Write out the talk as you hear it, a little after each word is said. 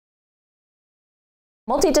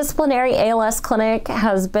Multidisciplinary ALS clinic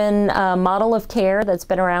has been a model of care that's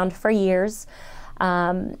been around for years.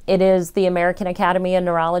 It is the American Academy of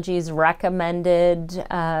Neurology's recommended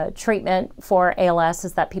treatment for ALS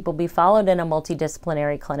is that people be followed in a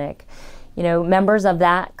multidisciplinary clinic. You know, members of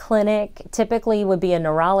that clinic typically would be a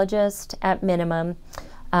neurologist at minimum,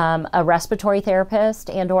 a respiratory therapist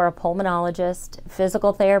and or a pulmonologist,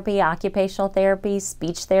 physical therapy, occupational therapy,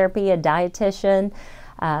 speech therapy, a dietitian,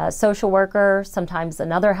 social worker, sometimes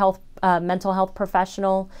another mental health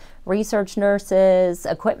professional, research nurses,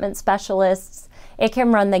 equipment specialists. It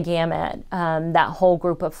can run the gamut, that whole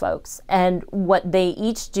group of folks. And what they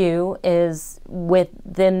each do is,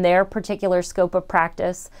 within their particular scope of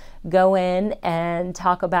practice, go in and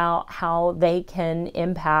talk about how they can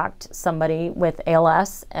impact somebody with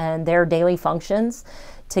ALS and their daily functions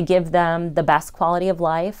to give them the best quality of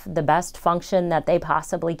life, the best function that they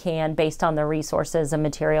possibly can based on the resources and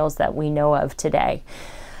materials that we know of today.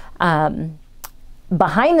 Behind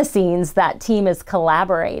the scenes, that team is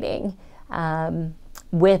collaborating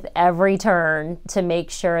with every turn to make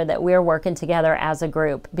sure that we're working together as a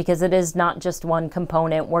group, because it is not just one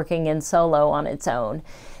component working in solo on its own.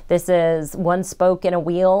 This is one spoke in a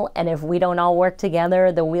wheel, and if we don't all work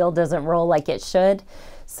together, the wheel doesn't roll like it should.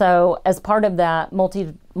 So as part of that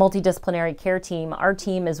multidisciplinary care team, our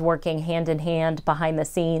team is working hand in hand behind the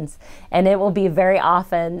scenes. And it will be very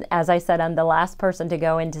often, as I said, I'm the last person to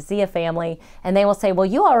go in to see a family, and they will say, well,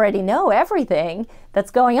 you already know everything that's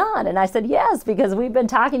going on. And I said, yes, because we've been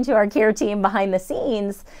talking to our care team behind the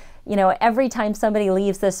scenes. You know, every time somebody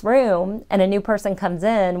leaves this room and a new person comes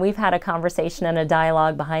in, we've had a conversation and a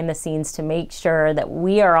dialogue behind the scenes to make sure that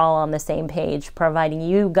we are all on the same page, providing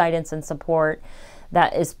you guidance and support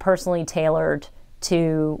that is personally tailored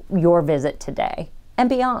to your visit today and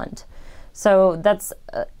beyond. So that's,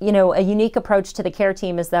 you know, a unique approach to the care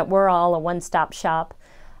team is that we're all a one-stop shop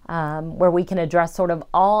where we can address sort of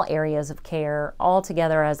all areas of care all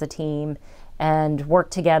together as a team and work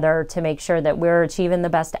together to make sure that we're achieving the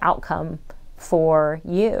best outcome for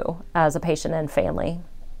you as a patient and family.